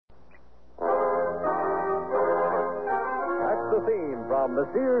From the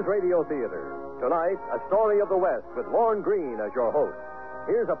Sears Radio Theater, tonight, a story of the West with Lorne Greene as your host.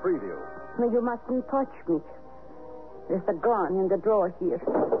 Here's a preview. No, you mustn't touch me. There's a gun in the drawer here.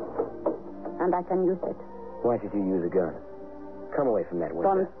 And I can use it. Why should you use a gun? Come away from that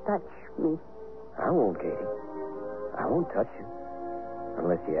window. Don't touch me. I won't, Katie. I won't touch you.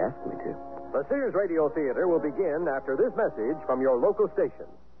 Unless you ask me to. The Sears Radio Theater will begin after this message from your local station.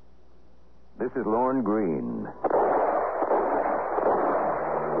 This is Lorne Greene.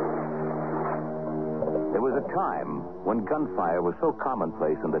 There was a time when gunfire was so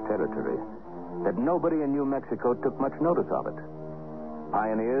commonplace in the territory that nobody in New Mexico took much notice of it.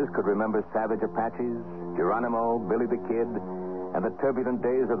 Pioneers could remember savage Apaches, Geronimo, Billy the Kid, and the turbulent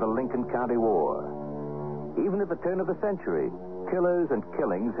days of the Lincoln County War. Even at the turn of the century, killers and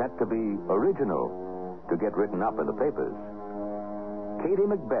killings had to be original to get written up in the papers. Katie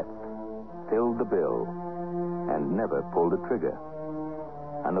MacBeth filled the bill and never pulled a trigger.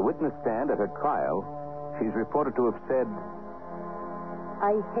 On the witness stand at her trial, she's reported to have said,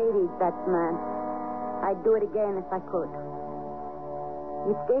 I hated that man. I'd do it again if I could.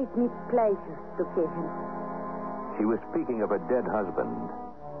 It gave me pleasure to kill him. She was speaking of her dead husband.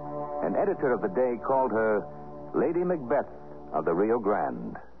 An editor of the day called her Lady Macbeth of the Rio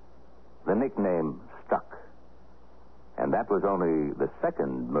Grande. The nickname stuck. And that was only the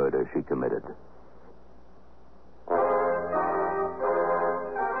second murder she committed.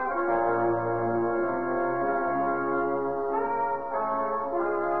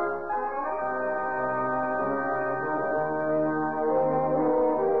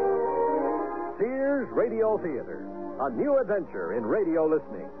 Sears Radio Theater, a new adventure in radio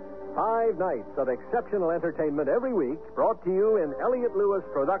listening. 5 nights of exceptional entertainment every week, brought to you in Elliott Lewis'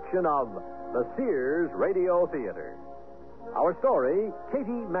 production of the Sears Radio Theater. Our story,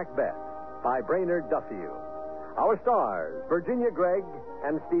 Katie Macbeth, by Brainerd Duffield. Our stars, Virginia Gregg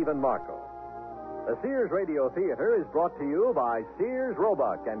and Stephen Markle. The Sears Radio Theater is brought to you by Sears,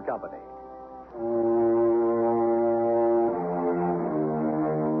 Roebuck and Company.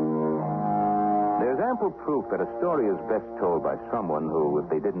 There's ample proof that a story is best told by someone who, if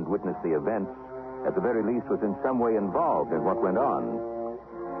they didn't witness the events, at the very least was in some way involved in what went on.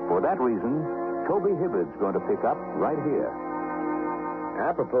 For that reason, Toby Hibbard's going to pick up right here.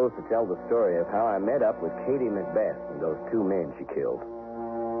 I propose to tell the story of how I met up with Katie Macbeth and those 2 men she killed.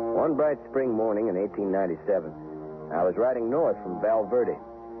 One bright spring morning in 1897, I was riding north from Val Verde.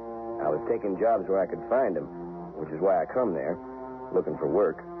 I was taking jobs where I could find them, which is why I come there, looking for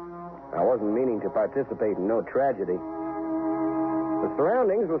work. I wasn't meaning to participate in no tragedy. The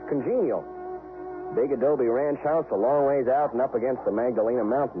surroundings was congenial. Big adobe ranch house a long ways out and up against the Magdalena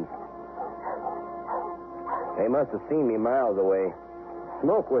Mountains. They must have seen me miles away.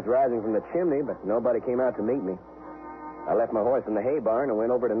 Smoke was rising from the chimney, but nobody came out to meet me. I left my horse in the hay barn and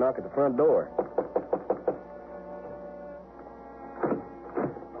went over to knock at the front door.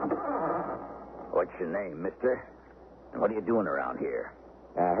 What's your name, mister? And what are you doing around here?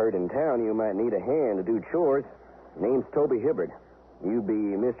 I heard in town you might need a hand to do chores. Name's Toby Hibbard. You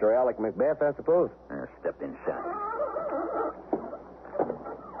be Mr. Alec Macbeth, I suppose? Step inside.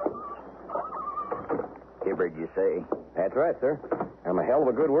 Hibbard, you say? That's right, sir. I'm a hell of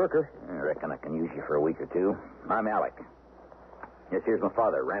a good worker. I reckon I can use you for a week or 2. I'm Alec. Yes, here's my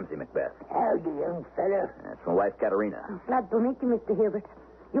father, Ramsey Macbeth. Howdy, young fella. That's my wife, Katerina. Glad to meet you, Mr. Hibbert.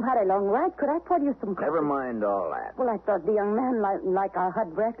 You've had a long ride. Could I pour you some coffee? Never mind all that. Well, I thought the young man like our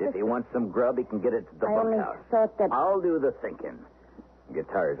hot breakfast. If he wants some grub, he can get it at the I only bunkhouse. thought that... I'll do the thinking.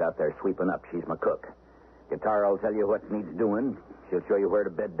 Guitar's out there sweeping up. She's my cook. Guitar will tell you what needs doing. She'll show you where to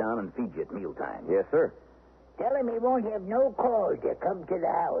bed down and feed you at mealtime. Yes, sir. Tell him he won't have no call to come to the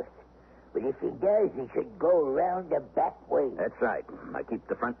house. But if he does, he should go around the back way. That's right. I keep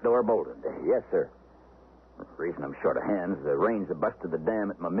the front door bolted. Yes, sir. The reason I'm short of hands, the rains have busted the dam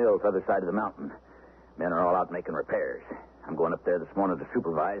at my mill's other side of the mountain. Men are all out making repairs. I'm going up there this morning to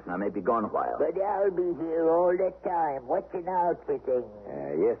supervise, and I may be gone a while. But I'll be here all the time, watching out for things.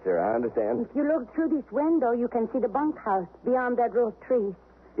 Yes, sir, I understand. If you look through this window, you can see the bunkhouse beyond that row of trees.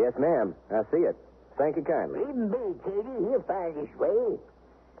 Yes, ma'am. I see it. Thank you kindly. Leave him be, Katie. He'll find his way.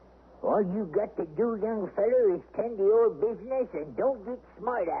 All you got to do, young feller, is tend to your business and don't get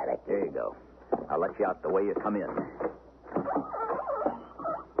smart at it. There you go. I'll let you out the way you come in.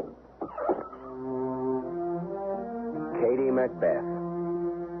 Katie Macbeth.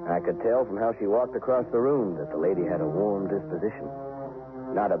 I could tell from how she walked across the room that the lady had a warm disposition.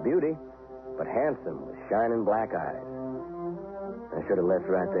 Not a beauty, but handsome with shining black eyes. I should have left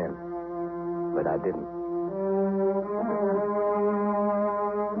right then, but I didn't.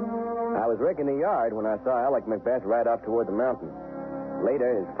 I was raking the yard when I saw Alec Macbeth ride off toward the mountain.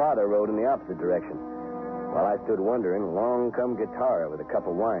 Later, his father rode in the opposite direction. While I stood wondering, along come Guitar with a cup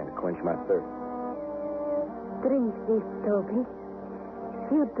of wine to quench my thirst. Drink this, Toby.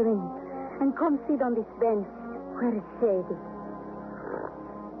 You drink. And come sit on this bench where it's shady.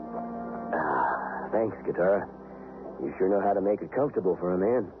 Thanks, Guitar. You sure know how to make it comfortable for a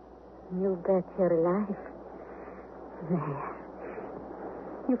man. You bet your life. There.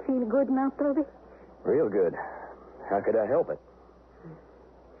 You feel good now, Toby? Real good. How could I help it?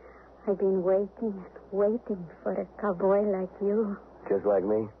 I've been waiting for a cowboy like you. Just like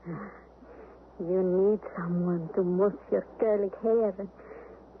me? You need someone to muss your curly hair and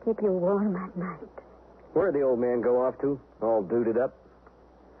keep you warm at night. Where'd the old man go off to? All duded up?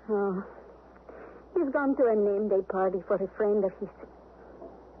 Oh, he's gone to a name day party for a friend of his.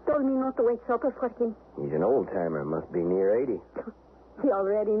 Told me not to wait supper for him. He's an old-timer. Must be near 80. He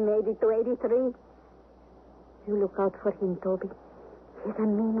already made it to 83. You look out for him, Toby. He's a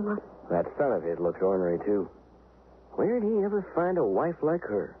mean one. That son of his looks ornery, too. Where'd he ever find a wife like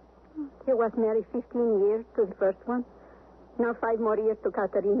her? He was married 15 years to the first one. Now 5 more years to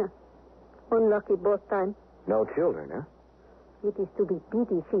Katerina. Unlucky both times. No children, huh? It is to be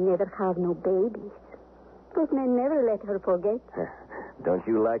pity she never have no babies. Those men never let her forget. Don't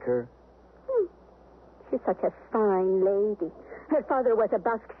you like her? She's such a fine lady. Her father was a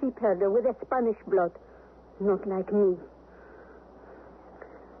Basque sheep herder with a Spanish blood. Not like me.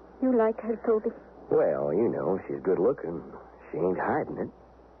 You like her, Toby? Well, you know, she's good looking. She ain't hiding it.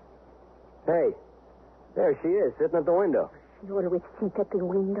 Hey, there she is, sitting at the window. She always sits at the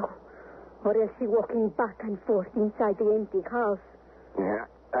window. Or else she walking back and forth inside the empty house. Yeah,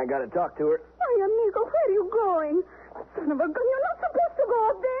 I gotta talk to her. Ay, amigo, where are you going? Son of a gun, you're not supposed to go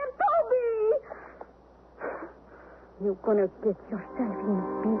up there, Toby! You're gonna get yourself in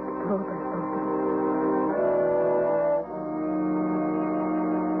big trouble, Toby.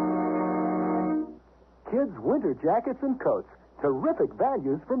 Kids' winter jackets and coats. Terrific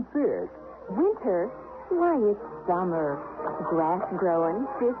values from Sears. Winter? Why, it's summer. Grass growing,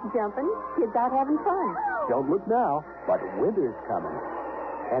 fish jumping, kids out having fun. Don't look now, but winter's coming.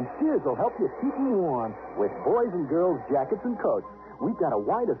 And Sears will help you keep you warm with boys and girls' jackets and coats. We've got a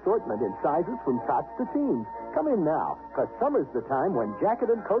wide assortment in sizes from tots to teens. Come in now, because summer's the time when jacket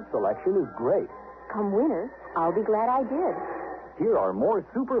and coat selection is great. Come winter, I'll be glad I did. Here are more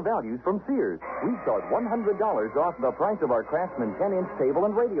super values from Sears. We start $100 off the price of our Craftsman 10-inch table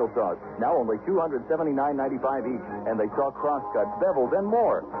and radio saws. Now only $279.95 each. And they saw crosscuts, bevels, and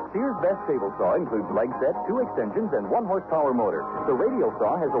more. Sears' best table saw includes leg sets, 2 extensions, and 1 horsepower motor. The radio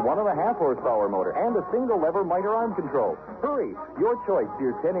saw has a 1.5 horsepower motor and a single lever miter arm control. Hurry! Your choice,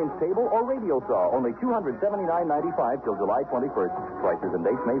 Sears 10-inch table or radio saw. Only $279.95 till July 21st. Prices and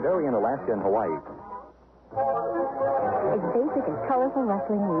dates may vary in Alaska and Hawaii. As basic as colorful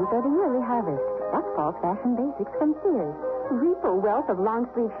rustling news or the yearly harvest. That's fall fashion basics from Sears. Repo wealth of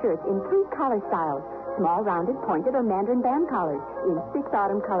long-sleeve shirts in 3 collar styles. Small, rounded, pointed, or mandarin band collars. In 6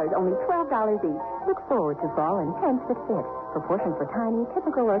 autumn colors, only $12 each. Look forward to fall and pants that fit. Proportion for tiny,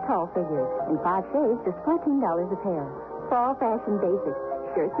 typical, or tall figures. In 5 shades, just $14 a pair. Fall fashion basics.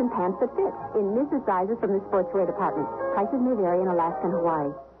 Shirts and pants that fit. In Mrs. sizes from the sportswear department. Prices may vary in Alaska and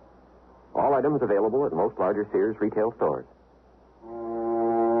Hawaii. All items available at most larger Sears retail stores.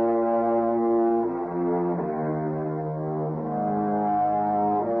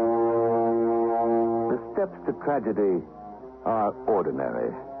 The steps to tragedy are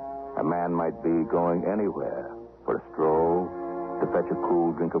ordinary. A man might be going anywhere for a stroll, to fetch a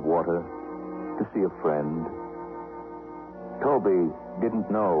cool drink of water, to see a friend. Toby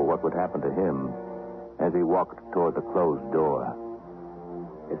didn't know what would happen to him as he walked toward the closed door.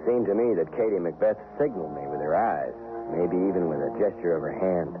 It seemed to me that Katie MacBeth signaled me with her eyes, maybe even with a gesture of her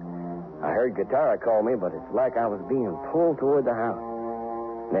hand. I heard Guitar call me, but it's like I was being pulled toward the house.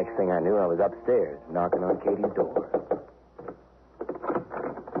 Next thing I knew, I was upstairs, knocking on Katie's door.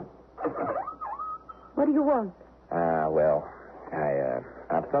 What do you want? Well,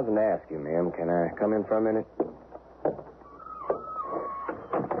 I've something to ask you, ma'am. Can I come in for a minute?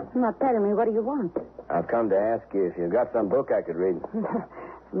 Now tell me, what do you want? I've come to ask you if you've got some book I could read.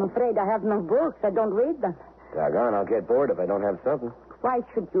 I'm afraid I have no books. I don't read them. Doggone, I'll get bored if I don't have something. Why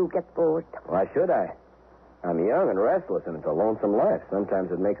should you get bored? Why should I? I'm young and restless, and it's a lonesome life. Sometimes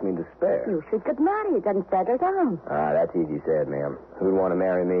it makes me despair. You should get married and settle down. That's easy said, ma'am. Who'd want to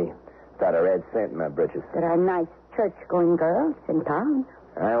marry me? Without a red cent in my britches. There are nice church-going girls in town.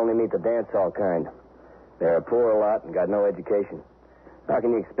 I only meet the dance hall kind. They're a poor lot and got no education. How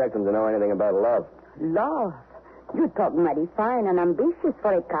can you expect them to know anything about love? Love? You talk mighty fine and ambitious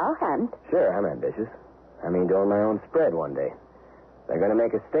for a cowhand. Sure, I'm ambitious. I mean to own my own spread one day. They're going to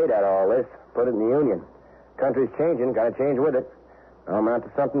make a state out of all this. Put it in the Union. Country's changing. Got to change with it. I'll amount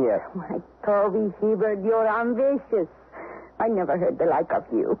to something yet. My Toby Hebert, you're ambitious. I never heard the like of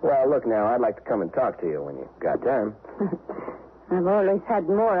you. Well, look now. I'd like to come and talk to you when you got time. I've always had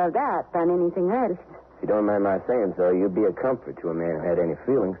more of that than anything else. If you don't mind my saying so, you'd be a comfort to a man who had any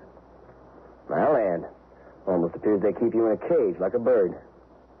feelings. My land. Almost appears they keep you in a cage like a bird.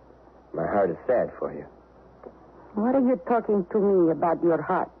 My heart is sad for you. What are you talking to me about your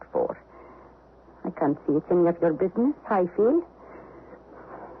heart for? I can't see it's any of your business, I feel.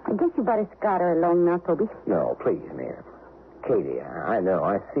 I guess you better scatter along now, Toby. No, please, ma'am. Katie, I know,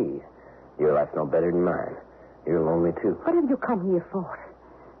 I see. Your life's no better than mine. You're lonely, too. What have you come here for?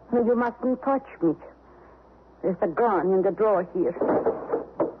 No, you mustn't touch me. There's a gun in the drawer here.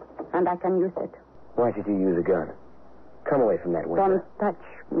 And I can use it. Why should you use a gun? Come away from that window. Don't touch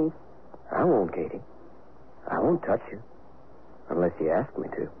me. I won't, Katie. I won't touch you. Unless you ask me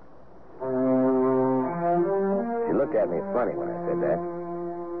to. She looked at me funny when I said that.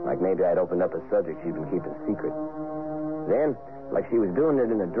 Like maybe I'd opened up a subject she'd been keeping secret. Then, like she was doing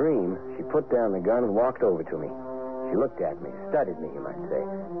it in a dream, she put down the gun and walked over to me. She looked at me, studied me, you might say.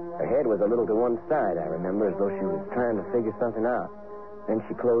 Her head was a little to one side, I remember, as though she was trying to figure something out. Then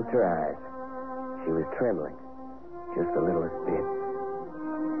she closed her eyes. She was trembling. Just the littlest bit.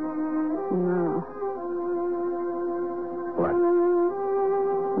 No. What?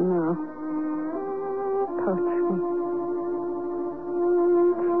 No. Touch me.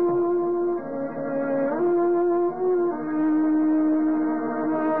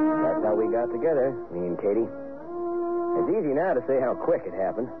 That's how we got together, me and Katie. It's easy now to say how quick it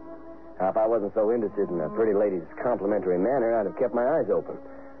happened. How if I wasn't so interested in a pretty lady's complimentary manner, I'd have kept my eyes open.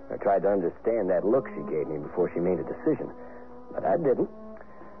 I tried to understand that look she gave me before she made a decision. But I didn't.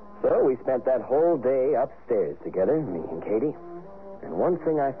 So we spent that whole day upstairs together, me and Katie. And one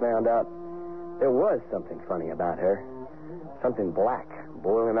thing I found out, there was something funny about her. Something black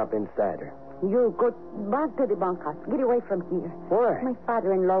boiling up inside her. You go back to the bunkhouse. Get away from here. Why? My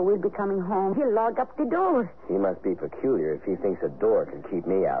father-in-law will be coming home. He'll log up the door. He must be peculiar if he thinks a door can keep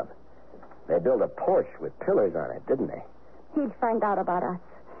me out. They built a porch with pillars on it, didn't they? He'll find out about us.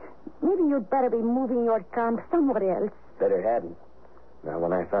 Maybe you'd better be moving your camp somewhere else. Better hadn't. Now,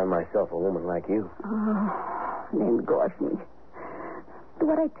 when I found myself a woman like you. Oh, then go of me. Do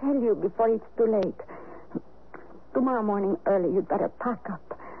what I tell you before it's too late. Tomorrow morning early, you'd better pack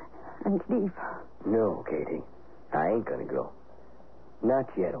up and leave. No, Katie. I ain't gonna go. Not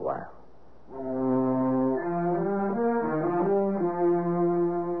yet a while.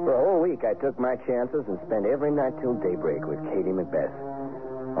 For a whole week, I took my chances and spent every night till daybreak with Katie MacBeth.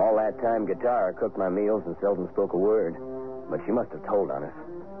 All that time, Guitar cooked my meals and seldom spoke a word. But she must have told on us.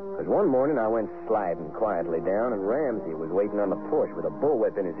 Because one morning I went sliding quietly down, and Ramsey was waiting on the porch with a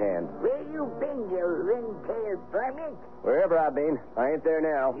bullwhip in his hand. Where you been, you ring-tailed varmint? Wherever I've been, I ain't there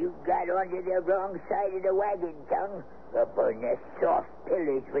now. You got onto the wrong side of the wagon, tongue. Up on the soft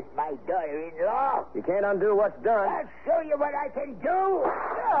pillars with my daughter-in-law. You can't undo what's done. I'll show you what I can do.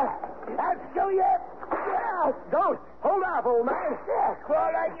 I'll show you. Don't! Hold off, old man.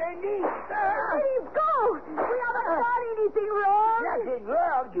 Crawl on your knees. Please go. We haven't done anything wrong. Nothing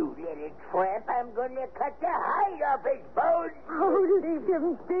wrong, you little tramp. I'm going to cut the hide off his bones. Oh, leave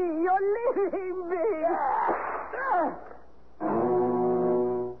him be. You're leaving me.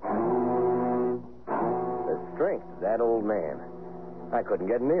 The strength of that old man. I couldn't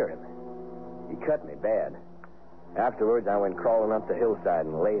get near him. He cut me bad. Afterwards, I went crawling up the hillside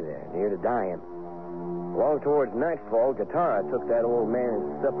and lay there, near to dying. Long towards nightfall, Guitar took that old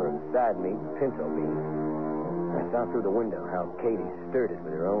man's supper of side meat and pinto beans. I saw through the window how Katie stirred it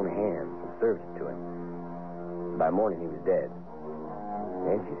with her own hands and served it to him. By morning, he was dead.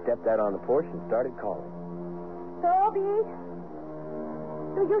 Then she stepped out on the porch and started calling. Toby,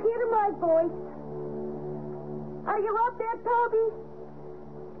 do you hear my voice? Are you up there, Toby?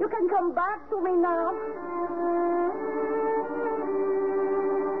 You can come back to me now.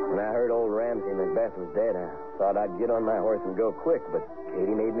 When I heard old Ramsey MacBeth was dead, I thought I'd get on my horse and go quick, but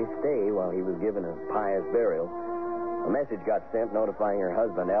Katie made me stay while he was given a pious burial. A message got sent notifying her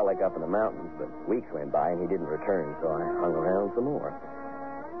husband, Alec, up in the mountains, but weeks went by and he didn't return, so I hung around some more.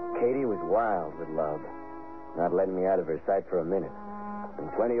 Katie was wild with love, not letting me out of her sight for a minute,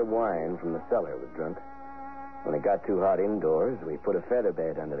 and plenty of wine from the cellar was drunk. When it got too hot indoors, we put a feather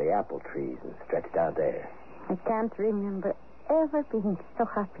bed under the apple trees and stretched out there. I can't remember ever being so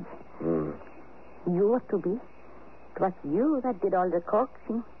happy. You ought to be. It was you that did all the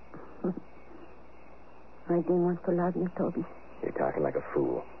coaxing. I didn't want to love you, Toby. You're talking like a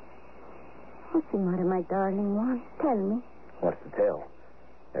fool. What's the matter, my darling one? Tell me. What's to tell?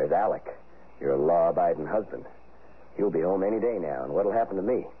 There's Alec, your law-abiding husband. He'll be home any day now, and what'll happen to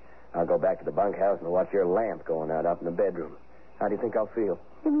me? I'll go back to the bunkhouse and watch your lamp going out up in the bedroom. How do you think I'll feel?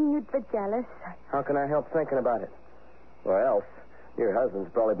 You mean you'd be jealous? How can I help thinking about it? Or else, your husband's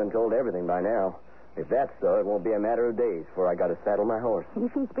probably been told everything by now. If that's so, it won't be a matter of days before I got to saddle my horse.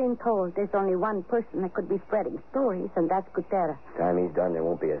 If he's been told there's only one person that could be spreading stories, and that's Gutierrez. Time he's done, there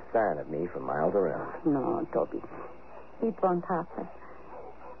won't be a sign of me for miles around. No, Toby. It won't happen.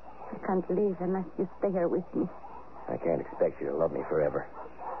 I can't leave unless you stay here with me. I can't expect you to love me forever.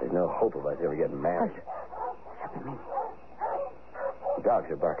 There's no hope of us ever getting married. Shut him in. The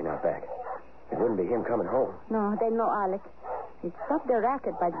dogs are barking out back. It wouldn't be him coming home. No, they know Alec. He'd stopped their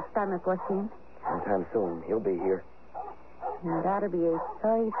racket by this time it was him. Sometime soon, he'll be here. And that'll be a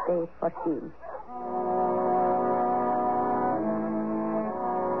sorry day for him.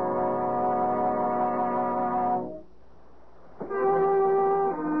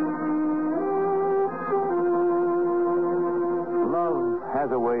 Love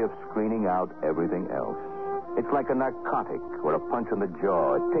has a way of screening out everything else. It's like a narcotic or a punch in the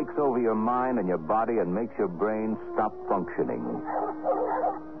jaw. It takes over your mind and your body and makes your brain stop functioning.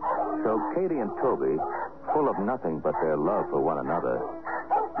 So Katie and Toby, full of nothing but their love for one another,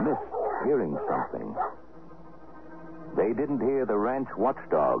 missed hearing something. They didn't hear the ranch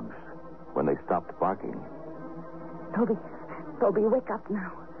watchdogs when they stopped barking. Toby, wake up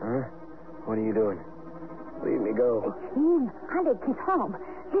now. Huh? What are you doing? Leave me go. It's him. Alec, he's home.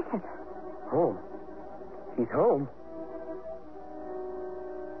 Listen. Home? He's home?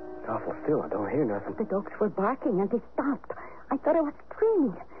 It's awful still. I don't hear nothing. The dogs were barking and they stopped. I thought I was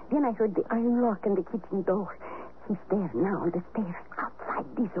dreaming. Then I heard the iron lock in the kitchen door. He's there now on the stairs outside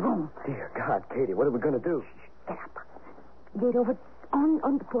this room. Dear God, Katie, what are we going to do? Get up. Get over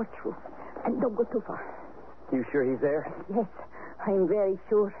on the porch roof. And don't go too far. You sure he's there? Yes, I'm very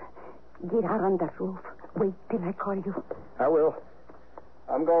sure. Get out on that roof. Wait till I call you. I will.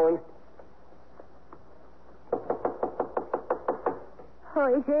 I'm going.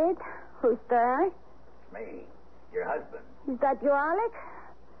 Who is it? Who's there? It's me, your husband. Is that you, Alec?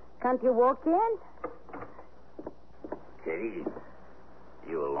 Can't you walk in? Katie,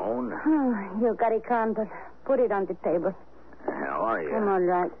 you alone? You got a candle. Put it on the table. How are you? I'm all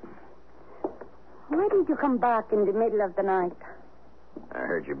right. Why did you come back in the middle of the night? I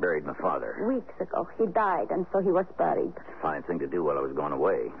heard you buried my father. Weeks ago. He died, and so he was buried. Fine thing to do while I was going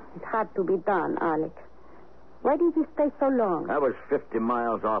away. It had to be done, Alec. Why did you stay so long? I was 50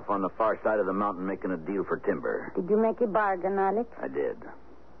 miles off on the far side of the mountain making a deal for timber. Did you make a bargain, Alec? I did.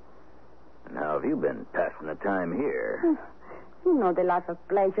 And how have you been passing the time here? You know the life of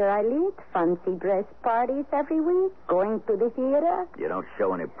pleasure I lead. Fancy dress parties every week. Going to the theater. You don't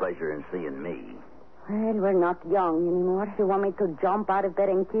show any pleasure in seeing me. Well, we're not young anymore. You want me to jump out of bed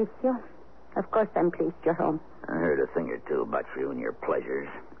and kiss you? Of course I'm pleased you're home. I heard a thing or two about you and your pleasures.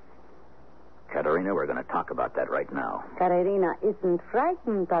 Katerina, we're going to talk about that right now. Katerina isn't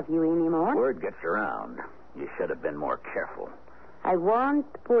frightened of you anymore. Word gets around. You should have been more careful. I won't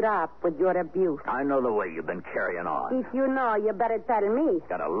put up with your abuse. I know the way you've been carrying on. If you know, you better tell me.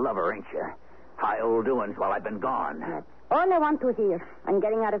 Got a lover, ain't you? High old doings while I've been gone. That's all I want to hear. I'm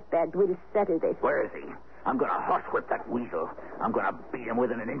getting out of bed. We'll settle this. Where is he? I'm going to horsewhip that weasel. I'm going to beat him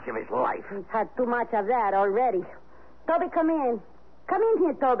within an inch of his life. He's had too much of that already. Toby, come in. Come in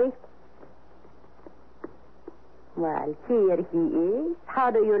here, Toby. Well, here he is. How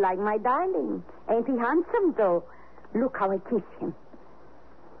do you like my darling? Ain't he handsome, though? Look how I kiss him.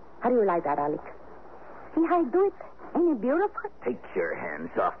 How do you like that, Alex? See how I do it? Ain't it beautiful? Take your hands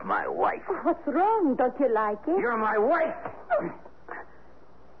off my wife. Oh, what's wrong? Don't you like it? You're my wife!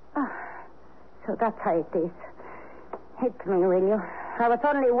 Oh, so that's how it is. Hit me, will you? I was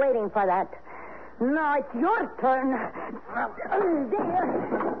only waiting for that. Now it's your turn.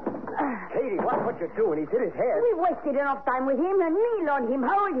 There. Katie, watch what you're doing. He's hit his head. We've wasted enough time with him. And kneel on him,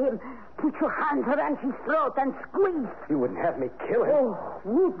 hold him. Put your hands around his throat and squeeze. You wouldn't have me kill him. Oh,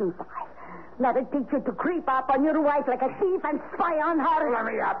 wouldn't I? That'd teach you to creep up on your wife like a thief and spy on her. Let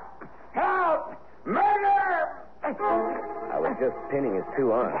me up. Help! Murder! I was just pinning his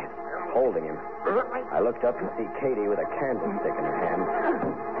two arms, holding him. I looked up to see Katie with a candlestick in her hand.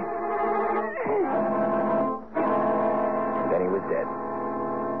 And then he was dead.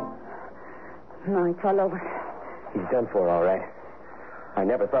 No, it's all over. He's done for, all right. I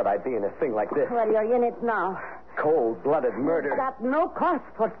never thought I'd be in a thing like this. Well, you're in it now. Cold-blooded murder. Got no cause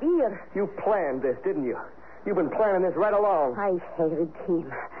for fear. You planned this, didn't you? You've been planning this right along. I hated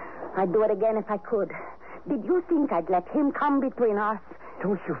him. I'd do it again if I could. Did you think I'd let him come between us?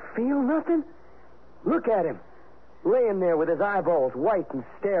 Don't you feel nothing? Look at him. laying there with his eyeballs white and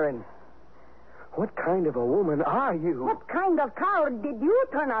staring. What kind of a woman are you? What kind of coward did you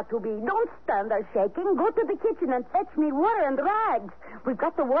turn out to be? Don't stand there shaking. Go to the kitchen and fetch me water and rags. We've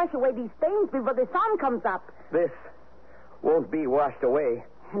got to wash away these stains before the sun comes up. This won't be washed away.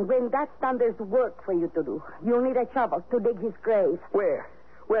 And when that's done, there's work for you to do. You'll need a shovel to dig his grave. Where?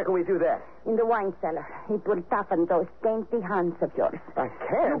 Where can we do that? In the wine cellar. It will toughen those dainty hands of yours. I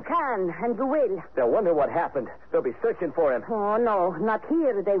can't. You can, and you will. They'll wonder what happened. They'll be searching for him. Oh, no, not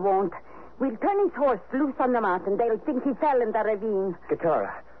here they won't. We'll turn his horse loose on the mountain. They'll think he fell in the ravine.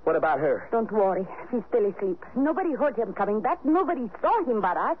 Guitarra, what about her? Don't worry. She's still asleep. Nobody heard him coming back. Nobody saw him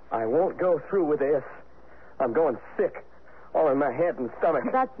but us. I won't go through with this. I'm going sick. All in my head and stomach.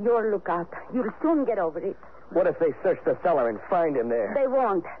 That's your lookout. You'll soon get over it. What if they search the cellar and find him there? They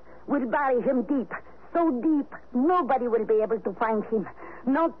won't. We'll bury him deep. So deep, nobody will be able to find him.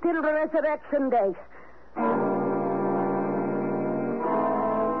 Not till the resurrection day.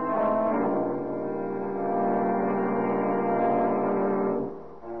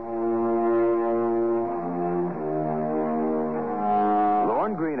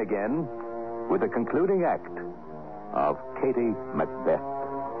 Lorne Greene again with the concluding act of Katie MacBeth.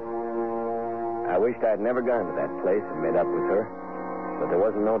 I wished I'd never gone to that place and made up with her, but there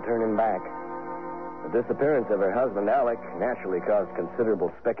wasn't no turning back. The disappearance of her husband, Alec, naturally caused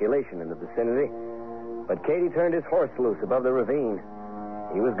considerable speculation in the vicinity, but Katie turned his horse loose above the ravine.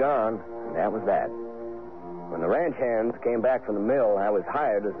 He was gone, and that was that. When the ranch hands came back from the mill, I was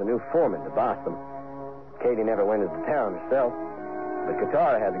hired as the new foreman to boss them. Katie never went into town herself. But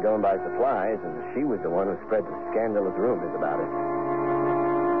Guitarra had to go and buy supplies, and she was the one who spread the scandalous rumors about it.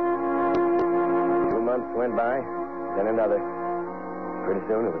 2 months went by, then another. Pretty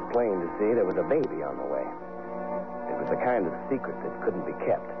soon it was plain to see there was a baby on the way. It was the kind of secret that couldn't be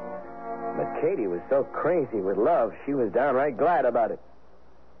kept. But Katie was so crazy with love, she was downright glad about it.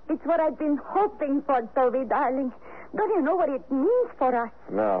 It's what I've been hoping for, Toby, darling. Don't you know what it means for us?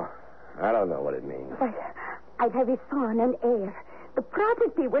 No, I don't know what it means. Well, I'd have a son and heir. The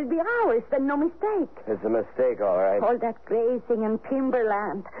property will be ours, then no mistake. It's a mistake, all right. All that grazing and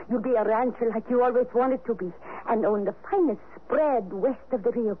timberland. You'll be a rancher like you always wanted to be, and own the finest spread west of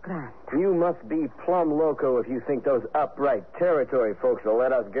the Rio Grande. You must be plumb loco if you think those upright territory folks will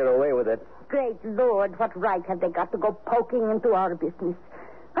let us get away with it. Great Lord, what right have they got to go poking into our business?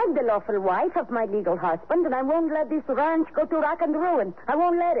 I'm the lawful wife of my legal husband, and I won't let this ranch go to rack and ruin. I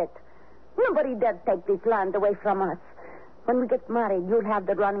won't let it. Nobody dare take this land away from us. When we get married, you'll have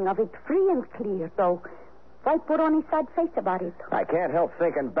the running of it free and clear, so why put on a sad face about it? I can't help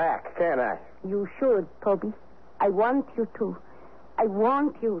thinking back, can I? You should, Toby. I want you to. I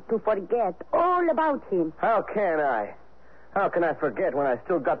want you to forget all about him. How can I? How can I forget when I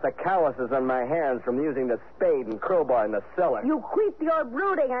still got the calluses on my hands from using the spade and crowbar in the cellar? You quit your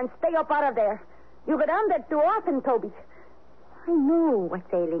brooding and stay up out of there. You go down there too often, Toby. I know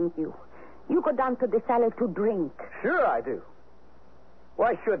what's ailing you. You go down to the cellar to drink. Sure I do.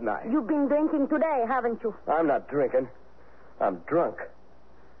 Why shouldn't I? You've been drinking today, haven't you? I'm not drinking. I'm drunk.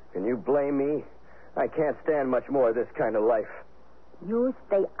 Can you blame me? I can't stand much more of this kind of life. You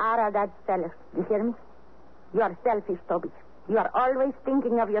stay out of that cellar. You hear me? You are selfish, Toby. You are always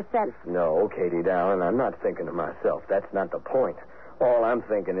thinking of yourself. No, Katie, darling, I'm not thinking of myself. That's not the point. All I'm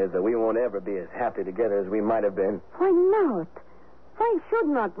thinking is that we won't ever be as happy together as we might have been. Why not? Why should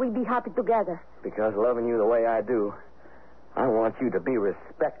not we be happy together? Because loving you the way I do, I want you to be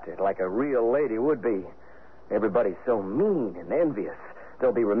respected like a real lady would be. Everybody's so mean and envious.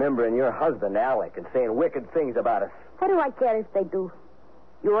 They'll be remembering your husband, Alec, and saying wicked things about us. What do I care if they do?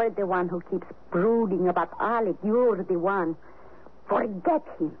 You're the one who keeps brooding about Alec. You're the one. Forget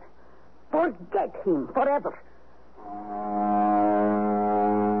him. Forget him forever.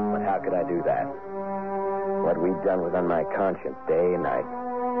 But how could I do that? What we'd done was on my conscience day and night.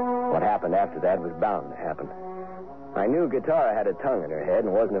 What happened after that was bound to happen. I knew Guitarra had a tongue in her head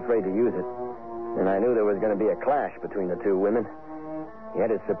and wasn't afraid to use it. And I knew there was going to be a clash between the two women. Yet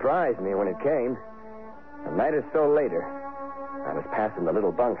it surprised me when it came. A night or so later, I was passing the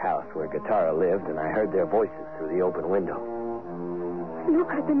little bunkhouse where Guitarra lived, and I heard their voices through the open window. Look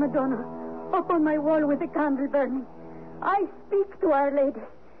at the Madonna up on my wall with the candle burning. I speak to Our Lady.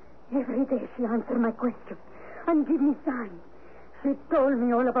 Every day she answers my question and give me signs. She told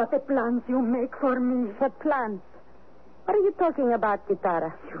me all about the plans you make for me. What plans? What are you talking about,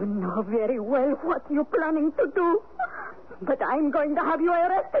 Guitarra? You know very well what you're planning to do. But I'm going to have you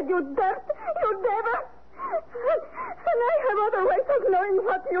arrested, you dirt, you devil. And I have other ways of knowing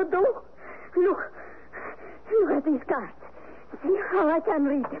what you do. Look at these cards. See how I can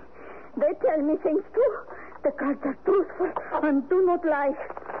read them. They tell me things, too. The cards are truthful and do not lie.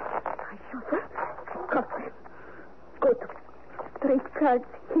 I shuffle. Cut them. Good. 3 cards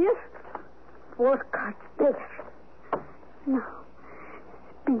here. 4 cards there. Now,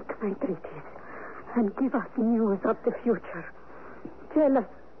 speak, my treaties, and give us news of the future. Tell us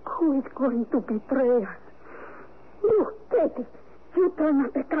who is going to betray us. You, Katie, you turn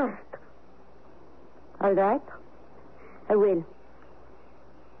up a card. All right. I will.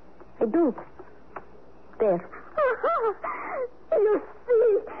 I do. There. You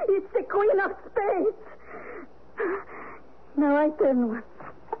see, it's the Queen of Spades. Now I turn one.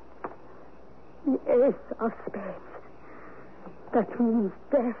 The Ace of Spades. That means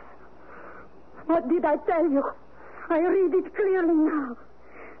death. What did I tell you? I read it clearly now.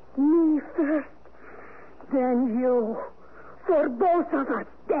 Me first, then you. For both of us,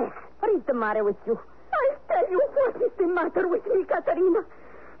 death. What is the matter with you? I'll tell you what is the matter with me, Katerina.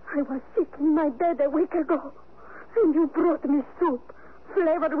 I was sick in my bed a week ago, and you brought me soup,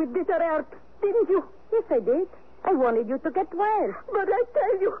 flavored with bitter herbs, didn't you? Yes, I did. I wanted you to get well. But I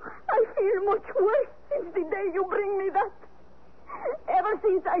tell you, I feel much worse since the day you bring me that. Ever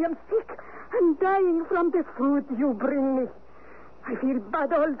since I am sick and dying from the food you bring me, I feel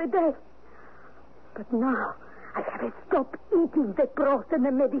bad all the day. But now I have stopped eating the broth and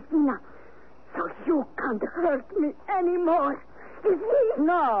the medicina, so you can't hurt me anymore. You see?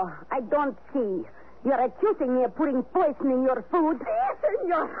 No, I don't see. You're accusing me of putting poison in your food. Yes,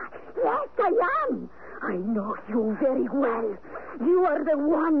 senora. Yes, I am. I know you very well. You are the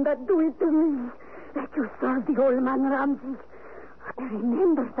one that do it to me. That you served the old man Ramsey. I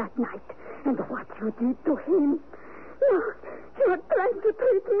remember that night and what you did to him. You're trying to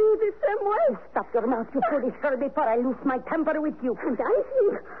treat me the same way. Stop your mouth, you foolish girl, before I lose my temper with you. And I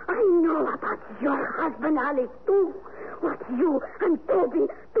think I know about your husband, Alex, too. What you and Toby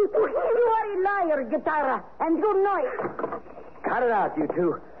do to him. You are a liar, Guitarra, and you know it. Cut it out, you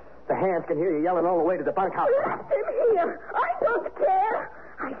two. The hands can hear you yelling all the way to the bunkhouse. Let them hear. I don't care.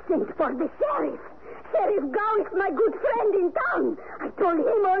 I sent for the sheriff. Sheriff Gow is my good friend in town. I told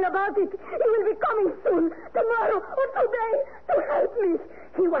him all about it. He will be coming soon, tomorrow or today, to help me.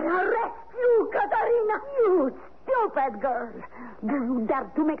 He will arrest you, Katarina. You stupid girl. Do you dare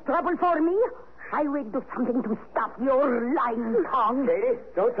to make trouble for me? I will do something to stop your lying tongue. Katie,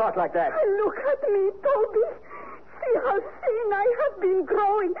 don't talk like that. Look at me, Toby. See how thin I have been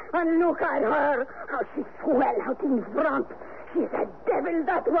growing. And look at her, how she swell out in front. She's a devil,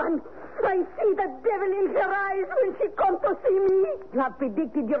 that one. I see the devil in her eyes when she comes to see me. You have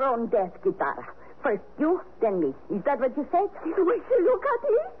predicted your own death, Guitarra. First you, then me. Is that what you said? The way she look at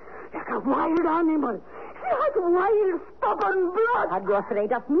me? Like a wild animal. She has wild, stubborn blood. Are you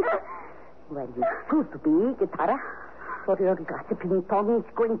afraid of me? Well, you choose to be, Guitarra. For your gossiping tongue is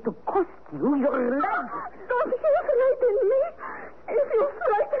going to cost you your life. Don't you frighten me. If you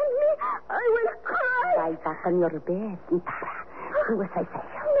frighten me, I will cry. Lie back on your bed, Guitarra. Do as I say.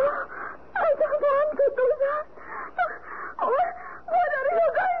 No, I don't want to do that. What are you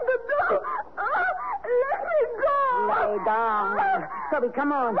going to do? Let me go. Lay down. Toby,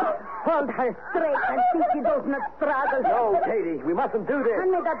 come on. Hold her straight and see she does not struggle. No, Katie, we mustn't do this.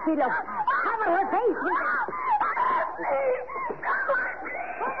 Hand me that pillow. Cover her face with it.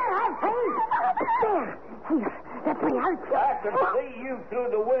 Cover her face. There. Here. Let me help you. I can see you through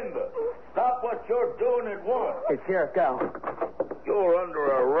the window. Stop what you're doing at once. It's Sheriff Gow. You're under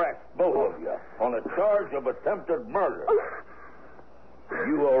arrest, both of you, on a charge of attempted murder.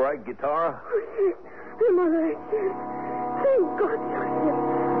 You all right, Guitarra? I'm all right. Thank God you're here.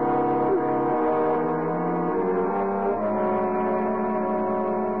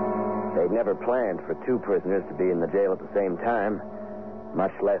 They'd never planned for 2 prisoners to be in the jail at the same time,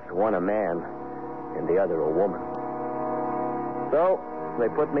 much less one a man and the other a woman. So they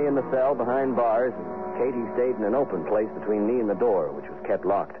put me in the cell behind bars, and Katie stayed in an open place between me and the door, which was kept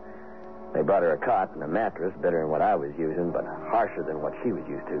locked. They brought her a cot and a mattress, better than what I was using, but harsher than what she was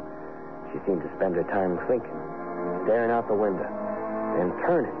used to. She seemed to spend her time thinking, staring out the window, then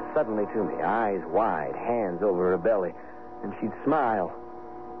turning suddenly to me, eyes wide, hands over her belly, and she'd smile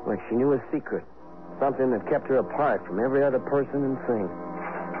like she knew a secret, something that kept her apart from every other person and thing.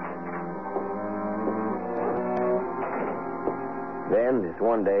 Then, this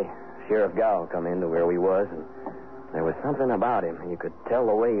one day, Sheriff Gow come into where we was, and there was something about him, and you could tell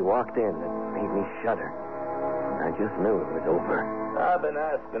the way he walked in that made me shudder. I just knew it was over. I've been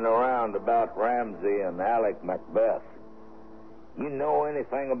asking around about Ramsey and Alec MacBeth. You know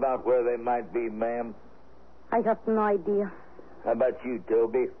anything about where they might be, ma'am? I have no idea. How about you,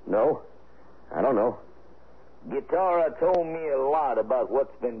 Toby? No, I don't know. Guitarra told me a lot about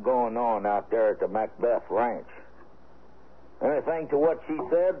what's been going on out there at the MacBeth ranch. Anything to what she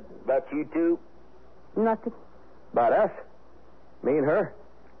said about you two? Nothing. About us? Me and her?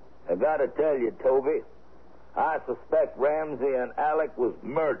 I gotta tell you, Toby, I suspect Ramsey and Alec was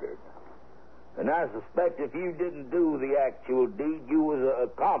murdered. And I suspect if you didn't do the actual deed, you was an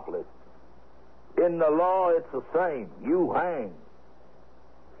accomplice. In the law, it's the same. You hang.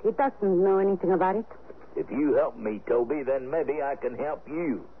 He doesn't know anything about it. If you help me, Toby, then maybe I can help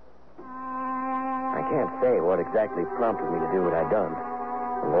you. I can't say what exactly prompted me to do what I done.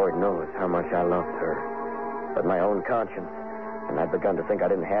 The Lord knows how much I loved her. But my own conscience, and I'd begun to think I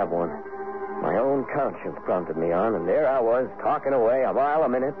didn't have one, my own conscience prompted me on, and there I was, talking away a mile a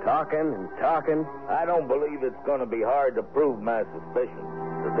minute, talking and talking. I don't believe it's going to be hard to prove my suspicion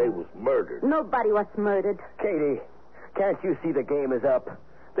that they was murdered. Nobody was murdered. Katie, can't you see the game is up?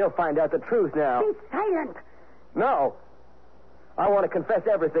 They'll find out the truth now. Be silent. No. I want to confess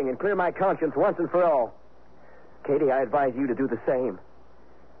everything and clear my conscience once and for all. Katie, I advise you to do the same.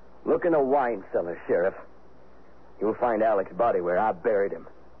 Look in the wine cellar, Sheriff. You'll find Alec's body where I buried him.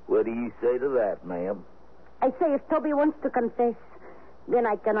 What do you say to that, ma'am? I say if Toby wants to confess, then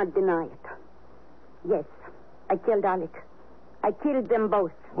I cannot deny it. Yes, I killed Alec. I killed them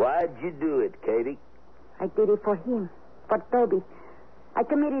both. Why'd you do it, Katie? I did it for him, for Toby. I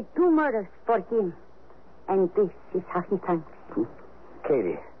committed 2 murders for him. And this is how he thanks me.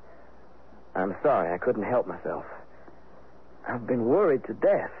 Katie, I'm sorry I couldn't help myself. I've been worried to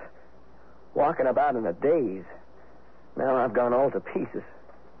death. Walking about in a daze. Now I've gone all to pieces.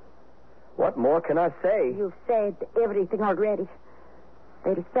 What more can I say? You've said everything already.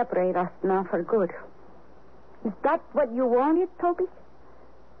 They'll separate us now for good. Is that what you wanted, Toby?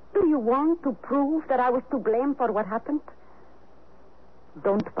 Do you want to prove that I was to blame for what happened?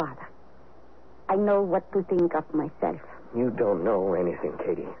 Don't bother. I know what to think of myself. You don't know anything,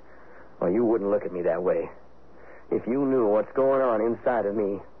 Katie. Or you wouldn't look at me that way. If you knew what's going on inside of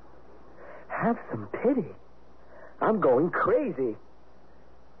me, have some pity. I'm going crazy.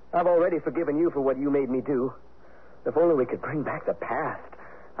 I've already forgiven you for what you made me do. If only we could bring back the past,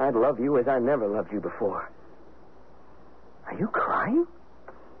 I'd love you as I never loved you before. Are you crying?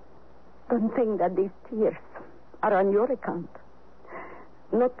 Don't think that these tears are on your account.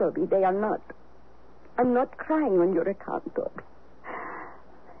 No, Toby, they are not. I'm not crying on your account, Toby.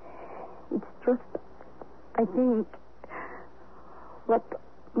 It's just, I think, what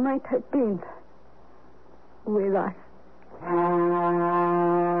might have been with us.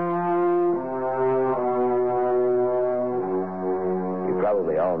 You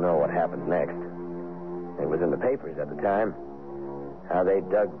probably all know what happened next. It was in the papers at the time. How they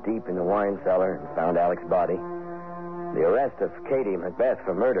dug deep in the wine cellar and found Alec's body. The arrest of Katie MacBeth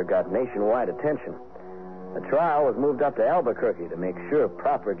for murder got nationwide attention. The trial was moved up to Albuquerque to make sure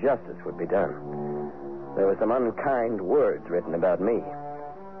proper justice would be done. There were some unkind words written about me.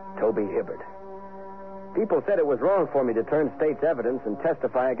 Toby Hibbert. People said it was wrong for me to turn state's evidence and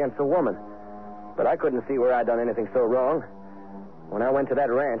testify against a woman. But I couldn't see where I'd done anything so wrong. When I went to that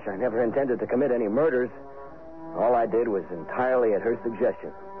ranch, I never intended to commit any murders. All I did was entirely at her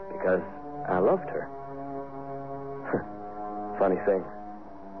suggestion, because I loved her. Funny thing.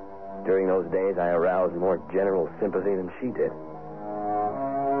 During those days, I aroused more general sympathy than she did.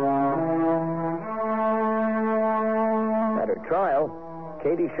 At her trial,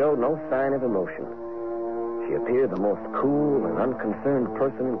 Katie showed no sign of emotion. She appeared the most cool and unconcerned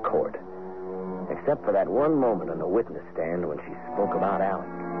person in court, except for that one moment on the witness stand when she spoke about Alec.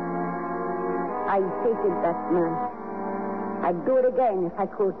 I hated that man. I'd do it again if I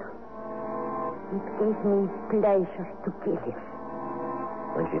could. It gave me pleasure to kill him.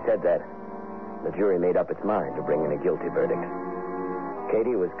 When she said that, the jury made up its mind to bring in a guilty verdict.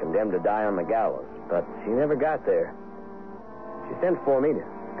 Katie was condemned to die on the gallows, but she never got there. She sent for me to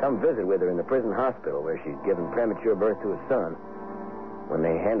come visit with her in the prison hospital where she'd given premature birth to a son. When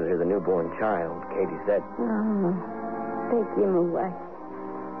they handed her the newborn child, Katie said, "Oh, take him away."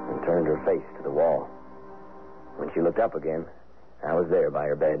 And turned her face to the wall. When she looked up again, I was there by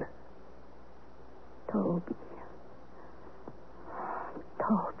her bed. Toby.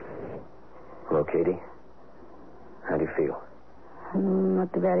 Toby. Hello, Katie. How do you feel?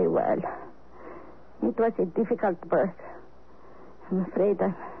 Not very well. It was a difficult birth. I'm afraid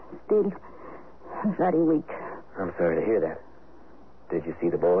I'm still very weak. I'm sorry to hear that. Did you see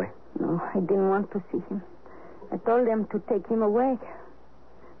the boy? No, I didn't want to see him. I told them to take him away.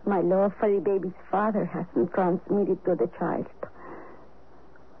 My love for the baby's father hasn't transmitted to the child.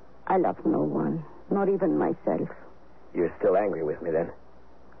 I love no one, not even myself. You're still angry with me, then?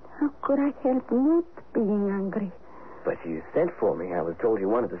 How could I help not being angry? But you sent for me. I was told you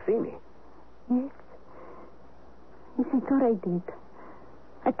wanted to see me. Yes. Yes, I thought I did.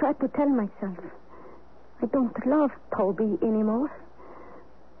 I tried to tell myself I don't love Toby anymore.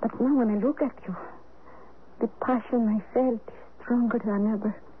 But now when I look at you, the passion I felt is stronger than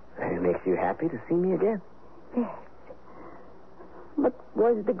ever. It makes you happy to see me again? Yes. But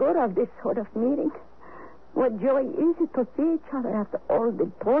what's the good of this sort of meeting? What joy is it to see each other after all the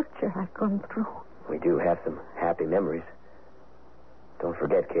torture I've gone through? We do have some happy memories. Don't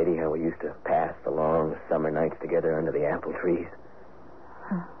forget, Katie, how we used to pass the long summer nights together under the apple trees.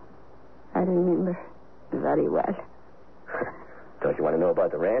 I remember very well. Don't you want to know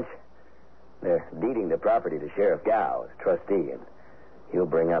about the ranch? They're deeding the property to Sheriff Gow as trustee, and he'll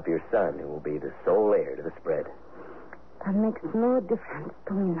bring up your son, who will be the sole heir to the spread. That makes no difference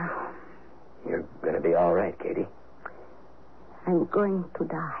to me now. You're going to be all right, Katie. I'm going to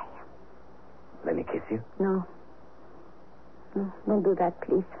die. Let me kiss you? No. No, don't do that,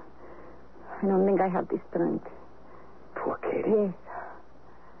 please. I don't think I have the strength. Poor Katie. Yes.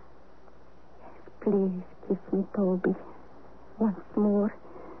 Yes, please kiss me, Toby. Once more.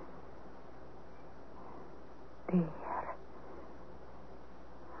 There.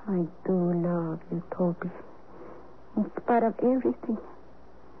 I do love you, Toby. In spite of everything.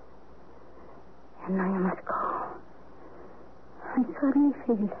 And now you must go. I suddenly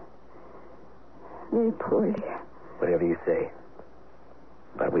feel very poorly. Whatever you say.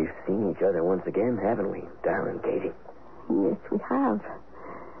 But we've seen each other once again, haven't we, darling Katie? Yes, we have.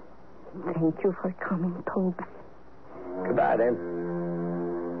 Thank you for coming, Toby. Goodbye, then.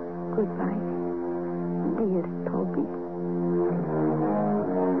 Goodbye, dear Toby.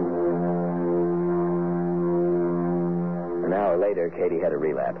 An hour later, Katie had a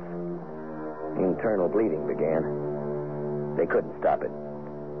relapse. Internal bleeding began. They couldn't stop it.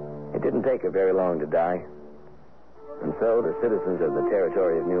 It didn't take her very long to die. And so the citizens of the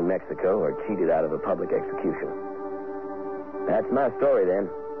territory of New Mexico are cheated out of a public execution. That's my story, then.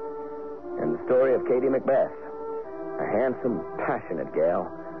 And the story of Katie MacBeth, a handsome, passionate gal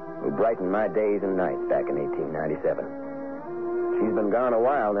who brightened my days and nights back in 1897. She's been gone a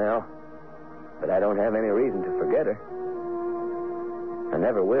while now, but I don't have any reason to forget her. I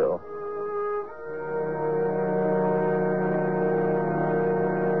never will.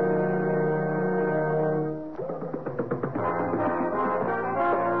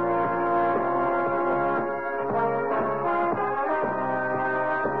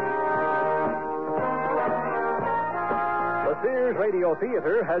 Sears Radio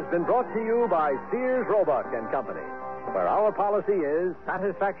Theater has been brought to you by Sears, Roebuck and Company, where our policy is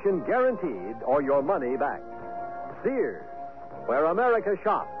satisfaction guaranteed or your money back. Sears, where America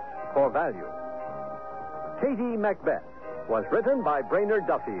shops for value. Katie MacBeth was written by Brainerd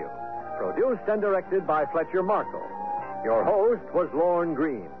Duffield, produced and directed by Fletcher Markle. Your host was Lorne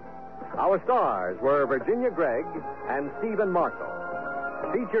Green. Our stars were Virginia Gregg and Stephen Markle.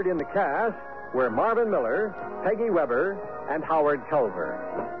 Featured in the cast were Marvin Miller, Peggy Weber, and Howard Culver.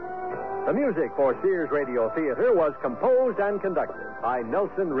 The music for Sears Radio Theater was composed and conducted by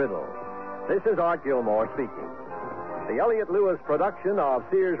Nelson Riddle. This is Art Gilmore speaking. The Elliott Lewis production of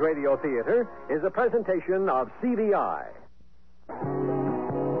Sears Radio Theater is a presentation of CBI.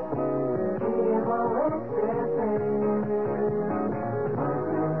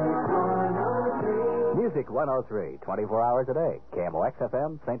 Music 103, 24 hours a day. KMOX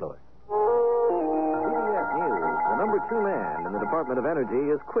FM, St. Louis. CBS News. The number 2 man in the Department of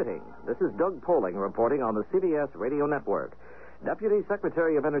Energy is quitting. This is Doug Poling reporting on the CBS radio network. Deputy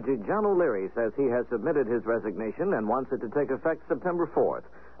Secretary of Energy John O'Leary says he has submitted his resignation and wants it to take effect September 4th.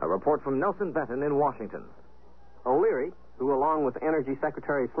 A report from Nelson Benton in Washington. O'Leary, who along with Energy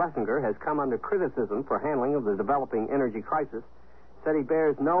Secretary Schlesinger has come under criticism for handling of the developing energy crisis, said he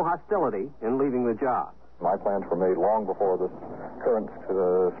bears no hostility in leaving the job. My plans were made long before this current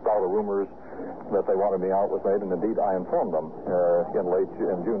spout of rumors that they wanted me out was made, and indeed I informed them in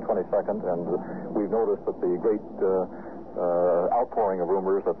June 22nd, and we've noticed that the great outpouring of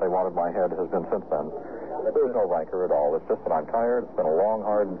rumors that they wanted my head has been since then. There's no rancor at all. It's just that I'm tired. It's been a long,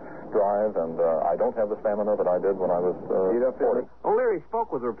 hard drive, and I don't have the stamina that I did when I was 40. O'Leary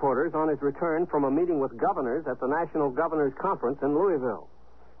spoke with reporters on his return from a meeting with governors at the National Governors Conference in Louisville.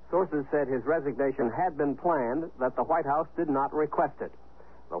 Sources said his resignation had been planned, that the White House did not request it.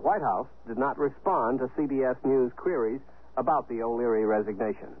 The White House did not respond to CBS News queries about the O'Leary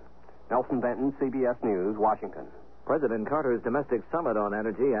resignation. Nelson Benton, CBS News, Washington. President Carter's domestic summit on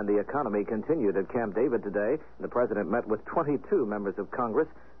energy and the economy continued at Camp David today. The president met with 22 members of Congress.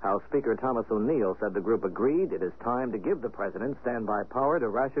 House Speaker Thomas O'Neill said the group agreed it is time to give the president standby power to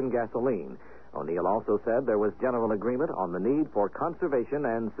ration gasoline. O'Neill also said there was general agreement on the need for conservation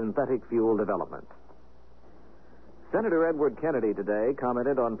and synthetic fuel development. Senator Edward Kennedy today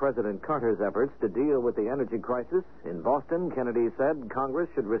commented on President Carter's efforts to deal with the energy crisis. In Boston, Kennedy said Congress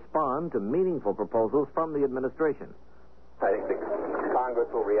should respond to meaningful proposals from the administration. I think the Congress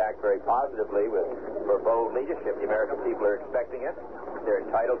will react very positively for bold leadership. The American people are expecting it. They're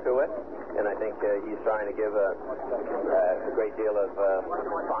entitled to it. And I think he's trying to give a great deal of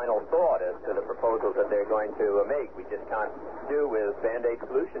final thought as to the proposals that they're going to make. We just can't do with Band-Aid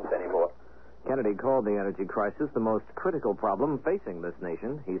solutions anymore. Kennedy called the energy crisis the most critical problem facing this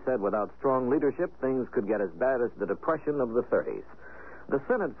nation. He said without strong leadership, things could get as bad as the Depression of the 30s. The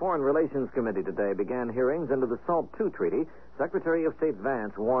Senate Foreign Relations Committee today began hearings into the SALT II treaty. Secretary of State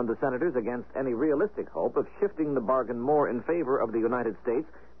Vance warned the senators against any realistic hope of shifting the bargain more in favor of the United States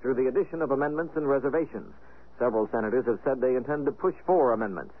through the addition of amendments and reservations. Several senators have said they intend to push for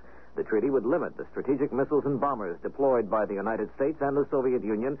amendments. The treaty would limit the strategic missiles and bombers deployed by the United States and the Soviet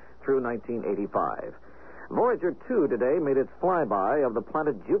Union through 1985. Voyager 2 today made its flyby of the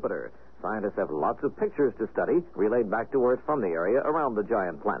planet Jupiter. Scientists have lots of pictures to study, relayed back to Earth from the area around the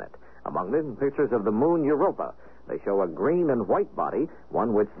giant planet. Among them, pictures of the moon Europa. They show a green and white body,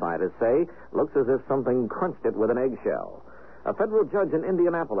 one which scientists say looks as if something crunched it with an eggshell. A federal judge in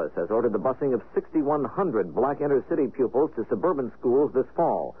Indianapolis has ordered the busing of 6,100 black inner-city pupils to suburban schools this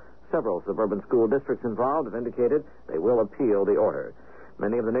fall. Several suburban school districts involved have indicated they will appeal the order.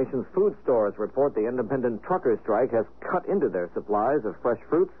 Many of the nation's food stores report the independent trucker strike has cut into their supplies of fresh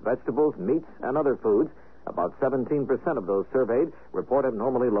fruits, vegetables, meats, and other foods. About 17% of those surveyed report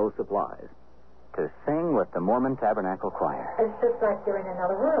abnormally low supplies. To sing with the Mormon Tabernacle Choir. It's just like you're in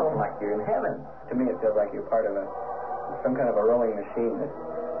another world. Like you're in heaven. To me, it feels like you're part of some kind of a rolling machine that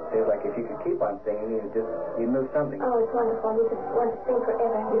feels like if you could keep on singing, you'd move something. Oh, it's wonderful. You just want to sing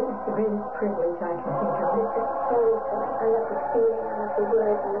forever. It's the greatest privilege I can think of. It's just so I love the feeling, I love the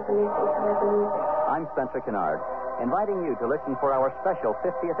words, I love the message, I love the music. I'm Spencer Kennard, inviting you to listen for our special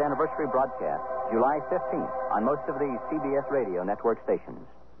 50th anniversary broadcast, July 15th, on most of the CBS radio network stations.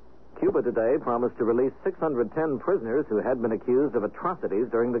 Cuba today promised to release 610 prisoners who had been accused of atrocities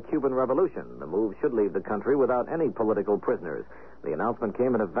during the Cuban Revolution. The move should leave the country without any political prisoners. The announcement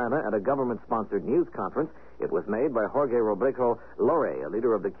came in Havana at a government-sponsored news conference. It was made by Jorge Robledo Lore, a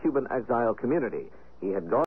leader of the Cuban exile community. He had gone